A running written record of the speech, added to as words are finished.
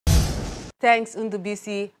Thanks,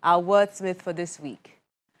 Ndubisi, our wordsmith for this week.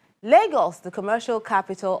 Lagos, the commercial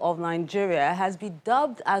capital of Nigeria, has been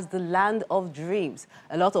dubbed as the land of dreams.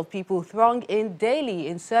 A lot of people throng in daily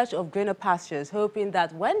in search of greener pastures, hoping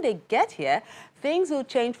that when they get here, things will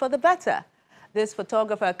change for the better. This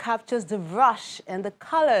photographer captures the rush and the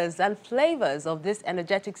colors and flavors of this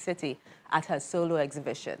energetic city at her solo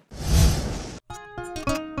exhibition.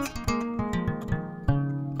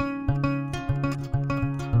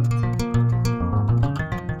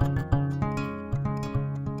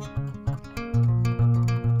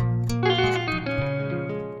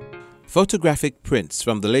 Photographic prints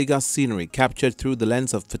from the Lagos scenery captured through the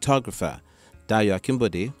lens of photographer Dayo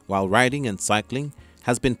Akinbode while riding and cycling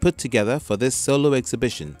has been put together for this solo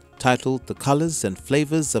exhibition titled The Colors and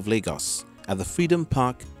Flavors of Lagos at the Freedom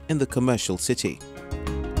Park in the commercial city.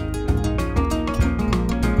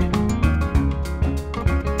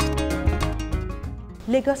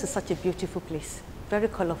 Lagos is such a beautiful place, very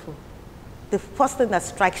colorful. The first thing that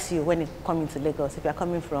strikes you when you come into Lagos, if you're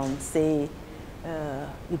coming from, say,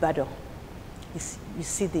 Ibadan, you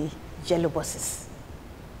see the yellow buses.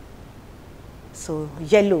 So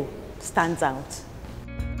yellow stands out.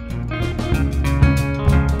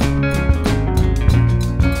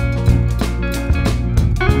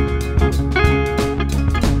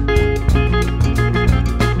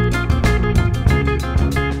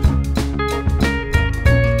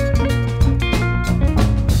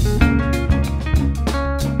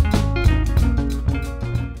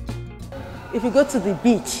 If you go to the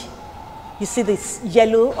beach, you see the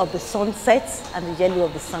yellow of the sunset and the yellow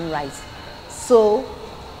of the sunrise. So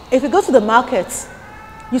if you go to the markets,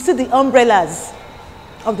 you see the umbrellas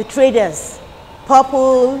of the traders,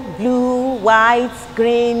 purple, blue, white,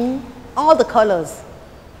 green, all the colors.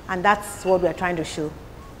 And that's what we are trying to show,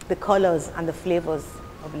 the colors and the flavors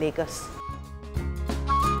of Lagos.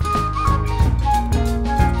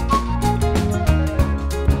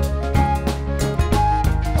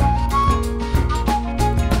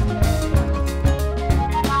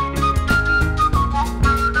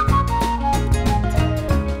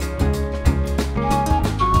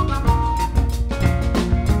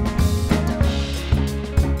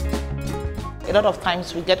 A lot of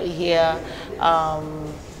times we get to hear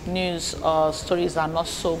news or stories that are not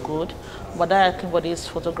so good, but that Akinbode's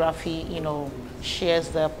photography, shares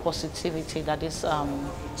the positivity that this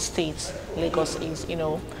state, Lagos, is.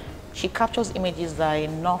 She captures images that are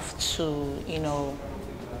enough to,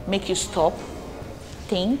 make you stop,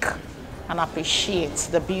 think, and appreciate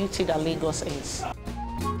the beauty that Lagos is.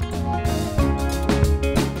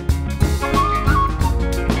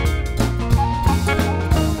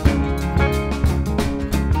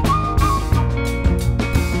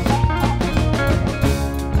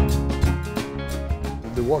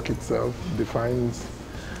 The work itself defines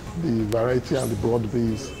the variety and the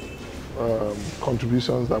broad-based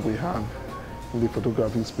contributions that we have in the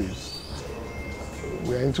photography space.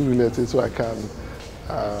 We are into real estate, so I can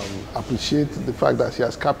appreciate the fact that she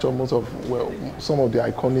has captured some of the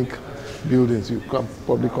iconic buildings you can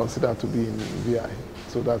probably consider to be in VI.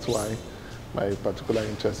 So that's why my particular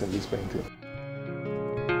interest in this painting.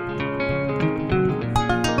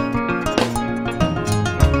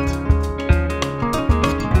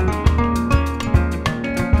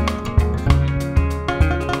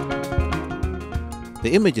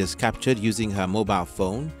 The images captured using her mobile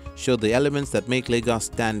phone show the elements that make Lagos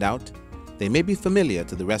stand out. They may be familiar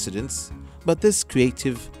to the residents, but this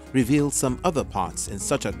creative reveals some other parts in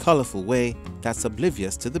such a colorful way that's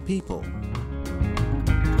oblivious to the people.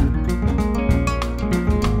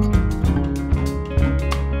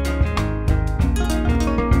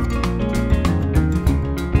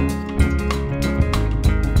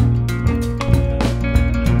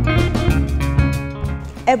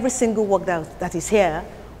 Every single work that is here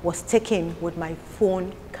was taken with my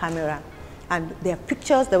phone camera, and there are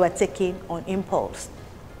pictures that were taken on impulse.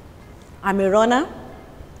 I'm a runner.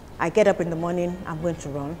 I get up in the morning, I'm going to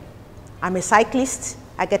run. I'm a cyclist.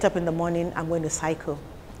 I get up in the morning, I'm going to cycle.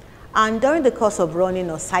 And during the course of running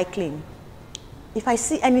or cycling, if I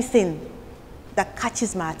see anything that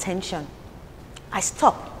catches my attention, I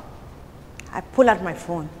stop. I pull out my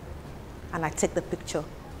phone and I take the picture.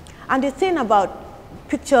 And the thing about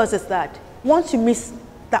pictures is that once you miss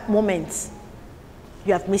that moment,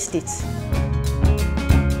 you have missed it.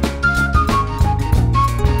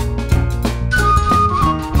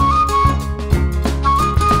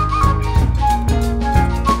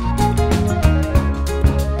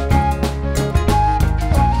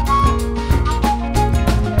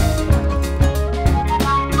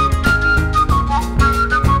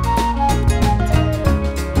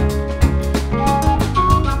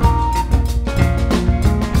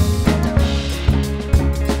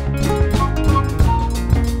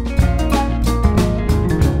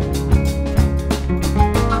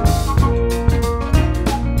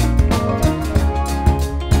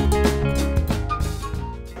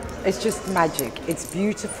 It's just magic. It's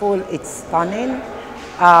beautiful, it's stunning,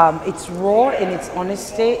 it's raw in its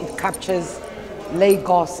honesty. It captures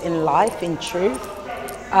Lagos in life, in truth.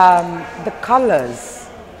 The colors,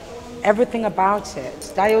 everything about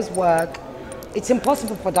it. Dayo's work, it's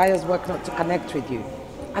impossible for Dayo's work not to connect with you.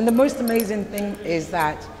 And the most amazing thing is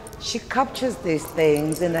that she captures these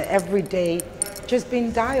things in the everyday, just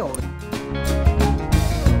being Dayo.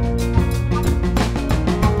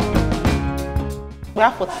 We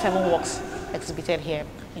have 47 works exhibited here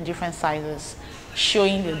in different sizes,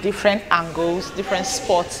 showing the different angles, different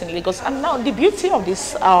spots in Lagos. And now the beauty of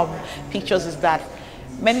these pictures is that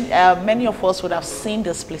many of us would have seen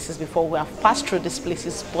these places before. We have passed through these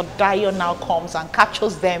places, but Dayo now comes and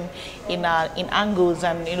captures them in angles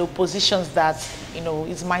and positions that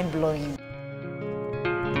is mind blowing.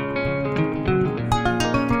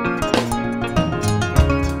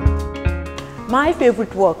 My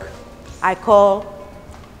favorite work I call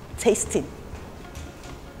tasting.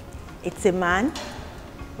 It's a man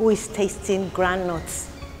who is tasting groundnuts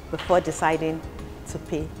before deciding to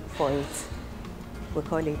pay for it. We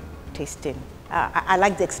call it tasting. I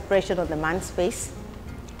like the expression of the man's face,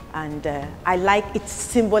 and I like it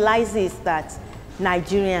symbolizes that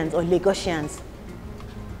Nigerians or Lagosians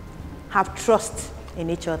have trust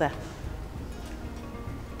in each other.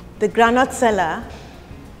 The groundnut seller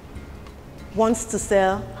wants to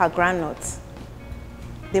sell her groundnuts.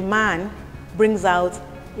 The man brings out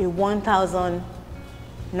a 1,000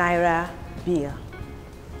 naira bill.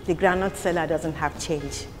 The groundnut seller doesn't have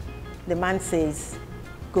change. The man says,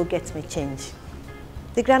 "Go get me change."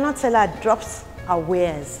 The groundnut seller drops her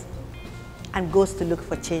wares and goes to look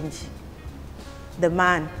for change. The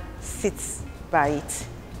man sits by it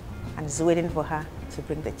and is waiting for her to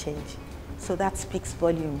bring the change. So that speaks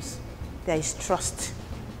volumes. There is trust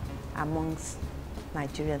amongst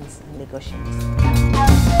Nigerians and Lagosians.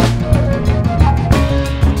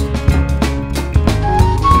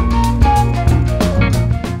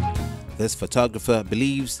 This photographer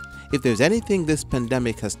believes if there's anything this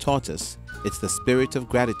pandemic has taught us, it's the spirit of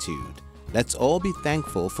gratitude. Let's all be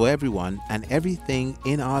thankful for everyone and everything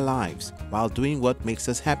in our lives while doing what makes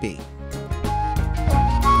us happy.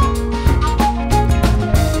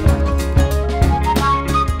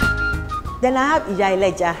 Then I have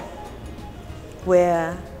Iyaileja,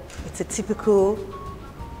 where it's a typical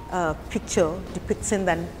picture depicting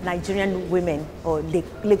that Nigerian women or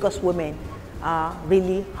Lagos women are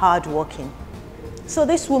really hardworking. So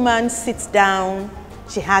this woman sits down,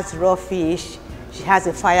 she has raw fish, she has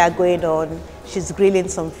a fire going on, she's grilling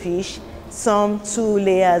some fish, some 2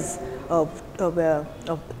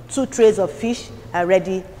 trays of fish are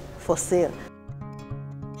ready for sale.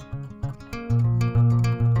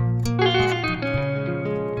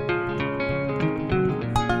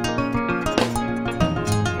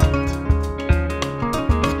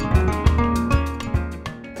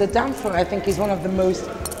 The damper, I think, is one of the most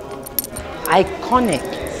iconic.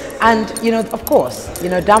 And, of course,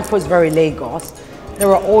 damper is very Lagos. There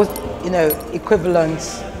are all,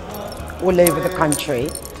 equivalents all over the country.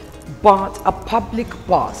 But a public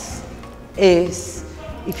bus is,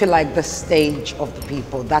 if you like, the stage of the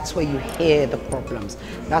people. That's where you hear the problems.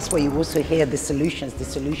 That's where you also hear the solutions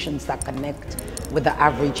that connect with the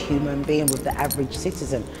average human being, with the average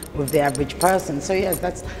citizen, with the average person. So yes,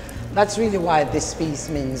 that's really why this piece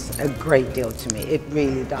means a great deal to me. It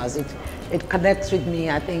really does. It connects with me.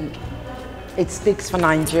 I think it speaks for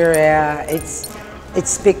Nigeria. It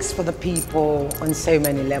speaks for the people on so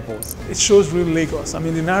many levels. It shows real Lagos. I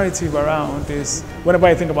mean, the narrative around is, whenever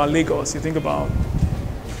I think about Lagos, you think about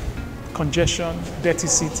congestion, dirty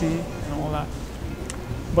city, and all that.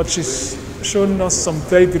 But she's shown us some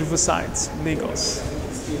very beautiful sides in Lagos.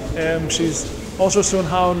 She's also shown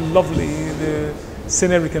how lovely the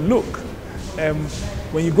scenery can look.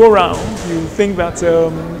 When you go around, you think that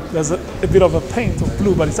there's a bit of a paint of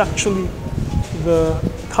blue, but it's actually the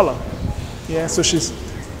color. Yeah, so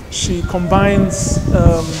she combines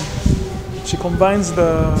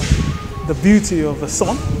the beauty of the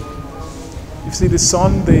sun. You see the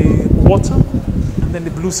sun, the water, and then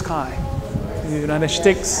the blue sky. And then she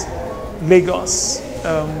takes Lagos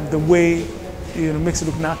the way makes it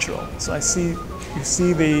look natural. So you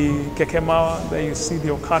see the Kekemawa, then you see the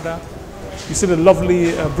Okada, you see the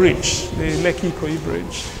lovely bridge, the Lekki Ikoyi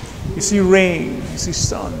bridge. You see rain, you see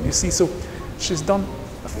sun, so she's done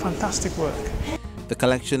a fantastic work. The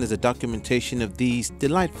collection is a documentation of these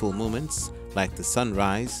delightful moments like the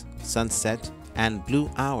sunrise, sunset, and blue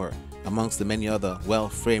hour, amongst the many other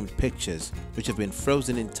well-framed pictures which have been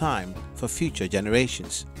frozen in time for future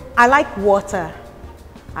generations. I like water,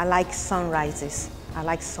 I like sunrises, I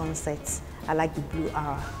like sunsets, I like the blue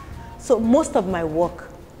hour. So most of my work,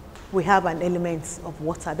 we have an element of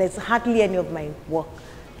water. There's hardly any of my work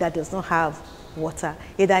that does not have water,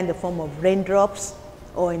 either in the form of raindrops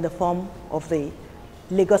or in the form of the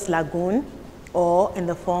Lagos Lagoon or in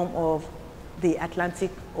the form of the Atlantic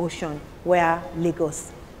Ocean where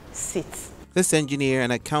Lagos sits. This engineer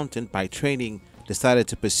and accountant by training decided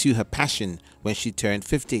to pursue her passion when she turned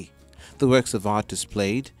 50. The works of art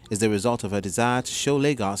displayed is the result of her desire to show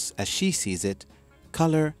Lagos, as she sees it,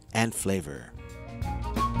 color and flavor.